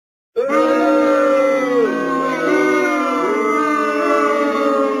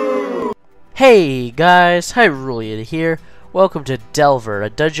Hey guys, Hyrulian here. Welcome to Delver, a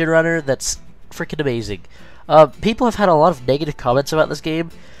dungeon runner that's freaking amazing. People have had a lot of negative comments about this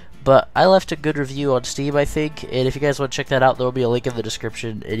game, but I left a good review on Steam, I think, and if you guys want to check that out, there will be a link in the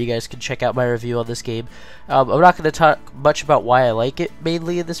description, and you guys can check out my review on this game. I'm not going to talk much about why I like it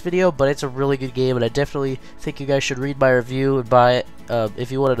mainly in this video, but it's a really good game, and I definitely think you guys should read my review and buy it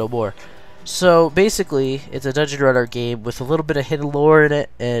if you want to know more. So basically, it's a dungeon runner game with a little bit of hidden lore in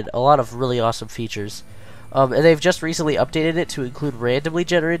it and a lot of really awesome features. And they've just recently updated it to include randomly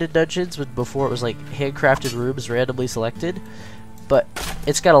generated dungeons, when before it was like handcrafted rooms randomly selected. But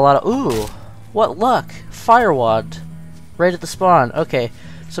it's got a lot of ooh, what luck! Fire wand, right at the spawn. Okay,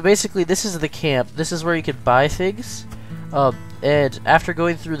 so basically this is the camp. This is where you can buy things. And after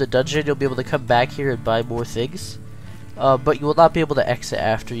going through the dungeon, you'll be able to come back here and buy more things. But you will not be able to exit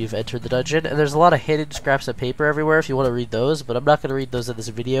after you've entered the dungeon, and there's a lot of hidden scraps of paper everywhere if you want to read those, but I'm not going to read those in this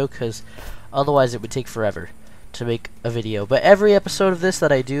video because otherwise it would take forever to make a video. But every episode of this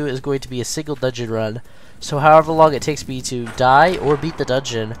that I do is going to be a single dungeon run, so however long it takes me to die or beat the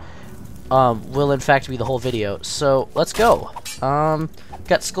dungeon will in fact be the whole video. So let's go.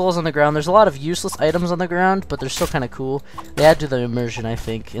 Got skulls on the ground. There's a lot of useless items on the ground, but they're still kind of cool. They add to the immersion, I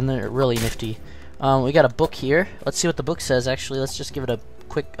think, and they're really nifty. We got a book here. Let's see what the book says, actually. Let's just give it a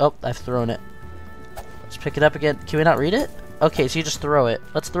quick... Oh, I've thrown it. Let's pick it up again. Can we not read it? Okay, so you just throw it.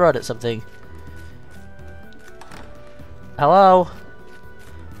 Let's throw it at something. Hello?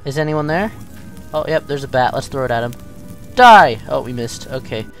 Is anyone there? Oh, yep, there's a bat. Let's throw it at him. Die! Oh, we missed.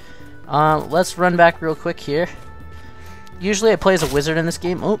 Okay. Let's run back real quick here. Usually I play as a wizard in this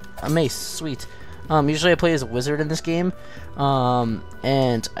game. Oh, a mace. Sweet. Usually I play as a wizard in this game,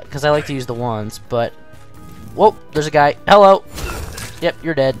 and because I like to use the wands, but whoa, there's a guy. Hello. Yep,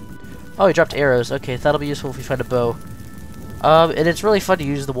 you're dead. Oh, he dropped arrows. Okay, that'll be useful if we find a bow. And it's really fun to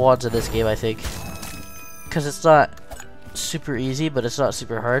use the wands in this game, I think, because it's not super easy, but it's not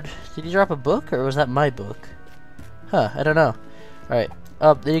super hard. Did he drop a book, or was that my book? Huh, I don't know. Alright,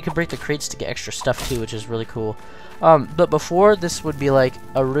 then you can break the crates to get extra stuff too, which is really cool. But before, this would be like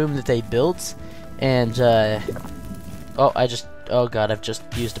a room that they built. And, oh god, I've just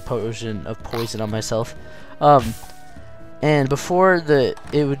used a potion of poison on myself. And before,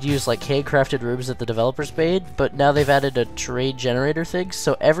 it would use, like, handcrafted rooms that the developers made, but now they've added a terrain generator thing,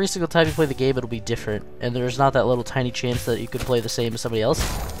 so every single time you play the game, it'll be different, and there's not that little tiny chance that you could play the same as somebody else.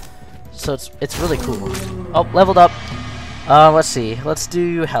 So it's really cool. Oh, leveled up. Let's see, let's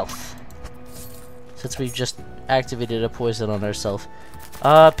do health, since we've just activated a poison on ourselves.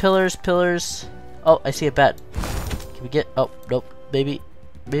 Pillars. Oh, I see a bat. Can we get... Oh, nope. Maybe.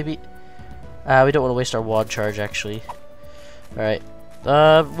 We don't want to waste our wand charge, actually. Alright.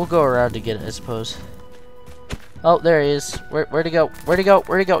 We'll go around to get it, I suppose. Oh, there he is. Where'd he go? Where'd he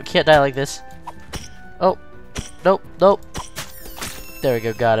go? Can't die like this. Oh. Nope. There we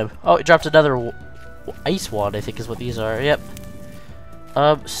go, got him. Oh, he dropped another ice wand, I think is what these are. Yep.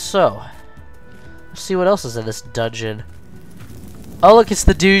 So. Let's see what else is in this dungeon. Oh, look, it's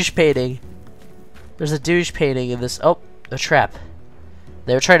the douche painting. There's a douche painting in this. Oh, a trap.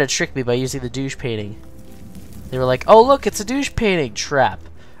 They were trying to trick me by using the douche painting. They were like, oh, look, it's a douche painting. Trap.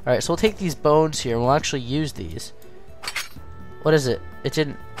 Alright, so we'll take these bones here and we'll actually use these. What is it? It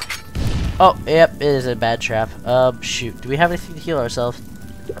didn't... Oh, yep, it is a bad trap. Shoot. Do we have anything to heal ourselves?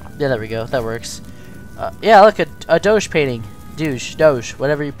 Yeah, there we go. That works. Yeah, look, a doge painting. Doge,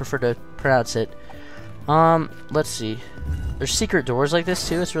 whatever you prefer to pronounce it. Let's see. There's secret doors like this,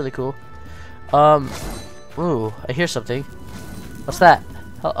 too. It's really cool. Ooh, I hear something. What's that?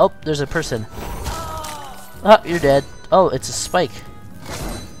 Oh, there's a person. Oh, you're dead. Oh, it's a spike.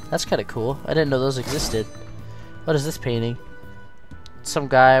 That's kind of cool. I didn't know those existed. What is this painting? Some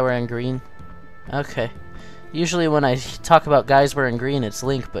guy wearing green. Okay. Usually when I talk about guys wearing green, it's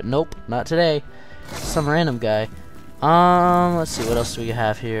Link, but nope, not today. Some random guy. Let's see, what else do we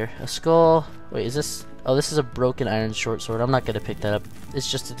have here? A skull. Wait, is this... Oh, this is a broken iron short sword. I'm not gonna pick that up. It's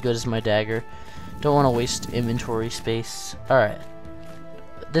just as good as my dagger. Don't want to waste inventory space. Alright.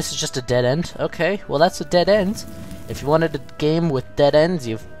 This is just a dead end. Okay, well that's a dead end. If you wanted a game with dead ends,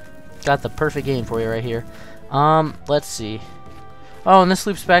 you've got the perfect game for you right here. Let's see. Oh, and this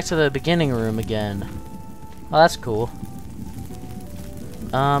loops back to the beginning room again. Oh, that's cool.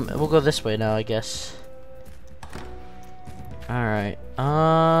 We'll go this way now, I guess. Alright.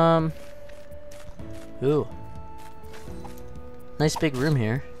 Ooh. Nice big room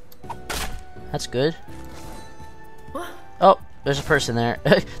here. That's good. Oh, there's a person there.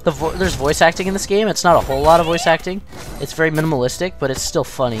 There's voice acting in this game. It's not a whole lot of voice acting. It's very minimalistic, but it's still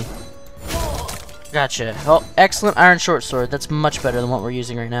funny. Gotcha. Oh, excellent iron short sword. That's much better than what we're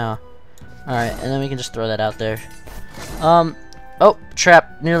using right now. Alright, and then we can just throw that out there. Oh,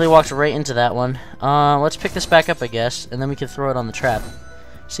 trap. Nearly walked right into that one. Let's pick this back up, I guess, and then we can throw it on the trap.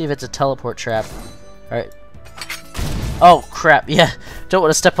 See if it's a teleport trap. Alright. Oh, crap. Yeah, don't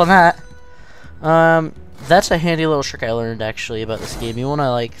want to step on that. That's a handy little trick I learned, actually, about this game. You want to,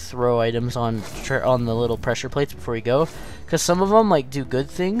 like, throw items on the little pressure plates before you go. Because some of them, like, do good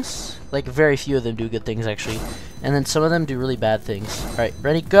things. Like, very few of them do good things, actually. And then some of them do really bad things. Alright,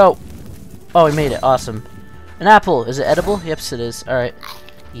 ready, go! Oh, we made it. Awesome. An apple. Is it edible? Yes, it is. Alright.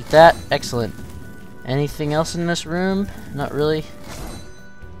 Eat that. Excellent. Anything else in this room? Not really.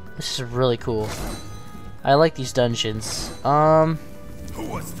 This is really cool. I like these dungeons. Who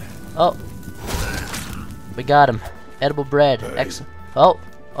was that? Oh. We got him. Edible bread. Excellent. Oh.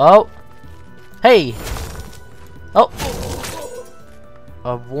 Oh. Hey. Oh.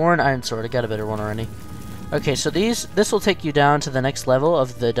 A worn iron sword. I got a better one already. Okay, so this will take you down to the next level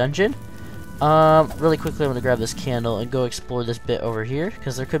of the dungeon. Really quickly, I'm gonna grab this candle and go explore this bit over here,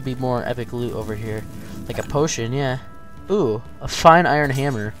 because there could be more epic loot over here. Like a potion, yeah. Ooh, a fine iron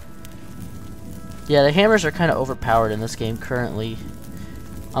hammer. Yeah, the hammers are kind of overpowered in this game currently.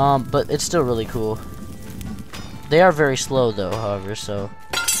 But it's still really cool. They are very slow though, however, so...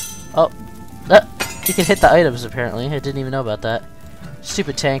 Oh! You can hit the items apparently, I didn't even know about that.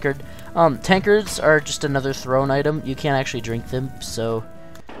 Stupid tankard. Tankards are just another thrown item, you can't actually drink them, so...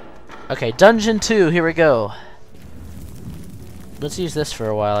 Okay, Dungeon 2, here we go. Let's use this for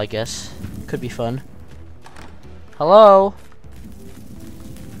a while, I guess. Could be fun. Hello?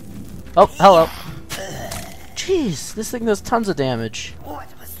 Oh, hello. Jeez, this thing does tons of damage. What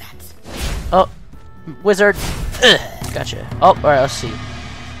was that? Oh, wizard. Gotcha. Oh, alright, let's see.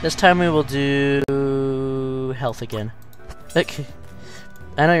 This time we will do health again. Okay.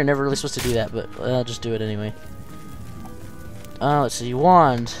 I know you're never really supposed to do that, but I'll just do it anyway. Let's see,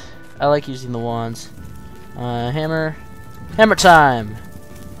 wand. I like using the wands. Hammer. Hammer time!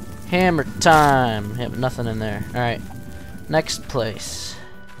 Hammer time! Yep, nothing in there. Alright. Next place.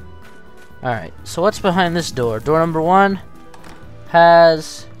 Alright, so what's behind this door? Door number 1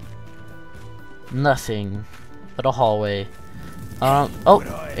 has nothing but a hallway. Oh,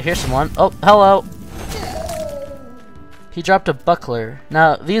 here's someone. Oh, hello! He dropped a buckler.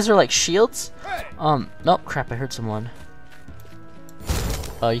 Now, these are like shields. Nope, crap, I heard someone.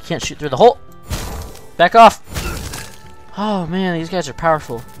 Oh, you can't shoot through the hole! Back off! Oh man, these guys are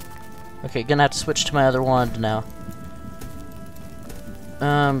powerful. Okay, gonna have to switch to my other wand now.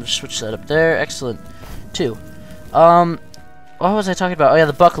 Switch that up there. Excellent. 2. What was I talking about? Oh yeah,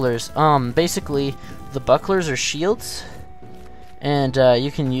 the bucklers. Basically, the bucklers are shields, and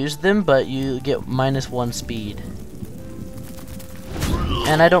you can use them, but you get -1 speed.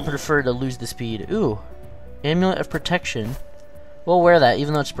 And I don't prefer to lose the speed. Ooh, Amulet of Protection. We'll wear that,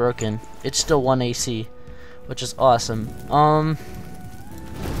 even though it's broken. It's still 1 AC, which is awesome.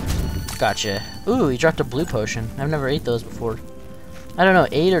 Gotcha. Ooh, he dropped a blue potion. I've never ate those before. I don't know,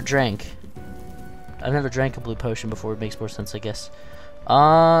 ate or drank? I've never drank a blue potion before. It makes more sense, I guess.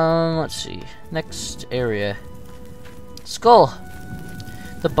 Let's see. Next area. Skull.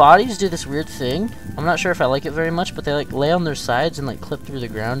 The bodies do this weird thing. I'm not sure if I like it very much, but they like lay on their sides and like clip through the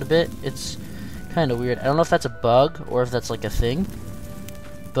ground a bit. It's kind of weird. I don't know if that's a bug or if that's like a thing,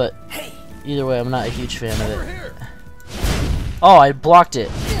 but either way, I'm not a huge fan of it. Oh, I blocked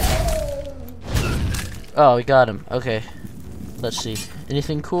it. Oh, we got him. Okay. Let's see.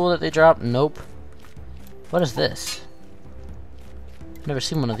 Anything cool that they dropped? Nope. What is this? I've never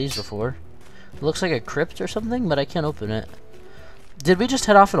seen one of these before. It looks like a crypt or something, but I can't open it. Did we just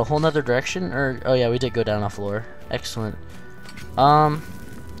head off in a whole nother direction? Or, oh yeah, we did go down off floor. Excellent.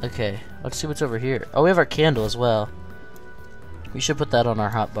 Okay. Let's see what's over here. Oh, we have our candle as well. We should put that on our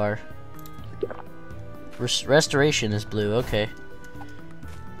hotbar. Restoration is blue. Okay.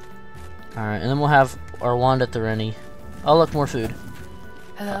 Alright, and then we'll have our wand at the ready. Oh, look, more food.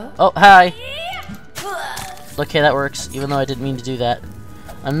 Hello? Oh, hi! Okay, that works, even though I didn't mean to do that.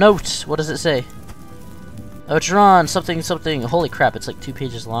 A note! What does it say? Oh, drawn! Something, something. Holy crap, it's like 2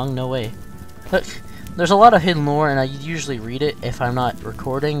 pages long? No way. Look, there's a lot of hidden lore, and I usually read it if I'm not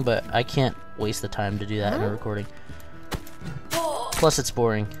recording, but I can't waste the time to do that in a recording. Plus, it's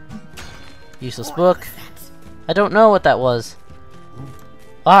boring. Useless book. I don't know what that was.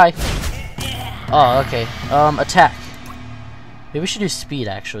 Hi! Oh, okay. Attack. Maybe we should do speed,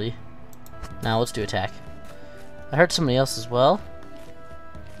 actually. Now, let's do attack. I heard somebody else as well.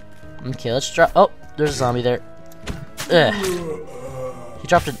 Okay, let's drop... Oh, there's a zombie there. Ugh. He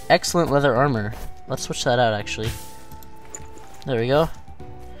dropped an excellent leather armor. Let's switch that out, actually. There we go.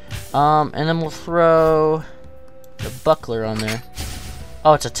 And then we'll throw the buckler on there.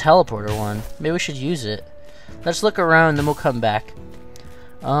 Oh, it's a teleporter one. Maybe we should use it. Let's look around, then we'll come back.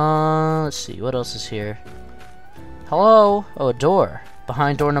 Let's see. What else is here? Hello? Oh, a door.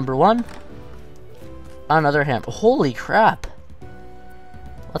 Behind door number 1. Another hammer. Holy crap.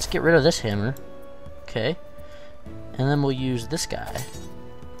 Let's get rid of this hammer. Okay. And then we'll use this guy.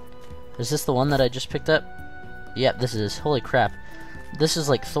 Is this the one that I just picked up? Yep, this is. Holy crap. This is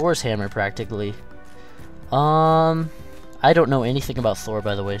like Thor's hammer, practically. I don't know anything about Thor,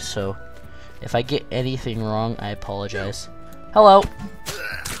 by the way, so if I get anything wrong, I apologize. Hello!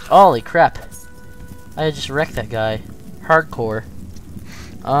 Holy crap. I just wrecked that guy. Hardcore.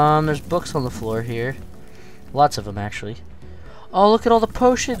 There's books on the floor here. Lots of them, actually. Oh, look at all the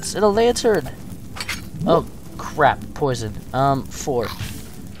potions and a lantern! Oh, crap. Poison. 4.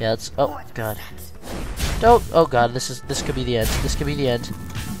 Yeah, that's... Oh, God. Don't... Oh, God. This could be the end. This could be the end.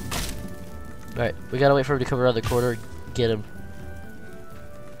 Alright, we gotta wait for him to come around the corner. Get him.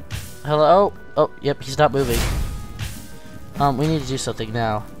 Hello? Oh, yep, he's not moving. We need to do something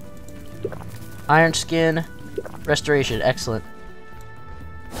now. Iron skin. Restoration. Excellent.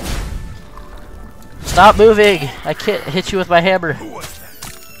 Stop moving! I can't hit you with my hammer.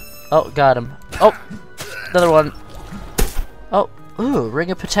 Oh, got him. Oh! Another one. Oh, ooh,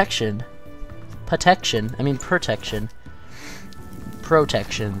 ring of protection. Protection. I mean protection.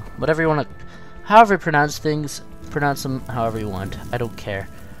 Protection. Whatever you want to... However you pronounce things, pronounce them however you want. I don't care.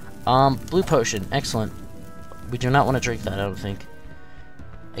 Blue potion. Excellent. We do not want to drink that, I don't think.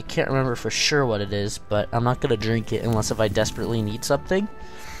 I can't remember for sure what it is, but I'm not going to drink it unless if I desperately need something.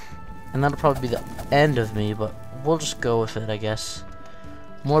 And that'll probably be the end of me, but we'll just go with it, I guess.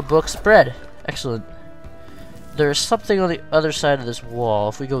 More books. Bread. Excellent. There's something on the other side of this wall.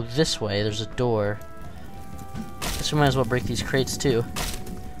 If we go this way, there's a door. Guess we might as well break these crates, too.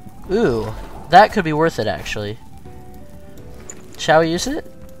 Ooh. That could be worth it, actually. Shall we use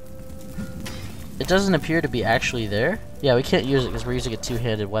it? It doesn't appear to be actually there. Yeah, we can't use it because we're using a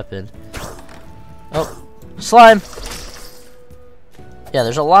two-handed weapon. Oh. Slime! Yeah,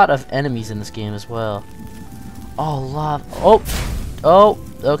 there's a lot of enemies in this game as well. Oh, lava. Oh! Oh!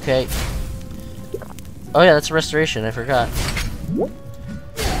 Okay. Oh, yeah, that's a restoration. I forgot.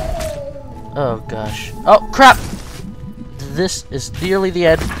 Oh, gosh. Oh, crap! This is nearly the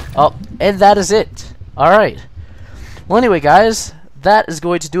end. Oh, and that is it. Alright. Well, anyway, guys, that is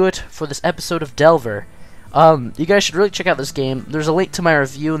going to do it for this episode of Delver. You guys should really check out this game. There's a link to my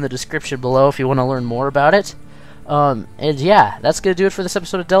review in the description below if you want to learn more about it. And yeah, that's going to do it for this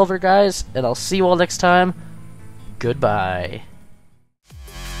episode of Delver, guys, and I'll see you all next time. Goodbye.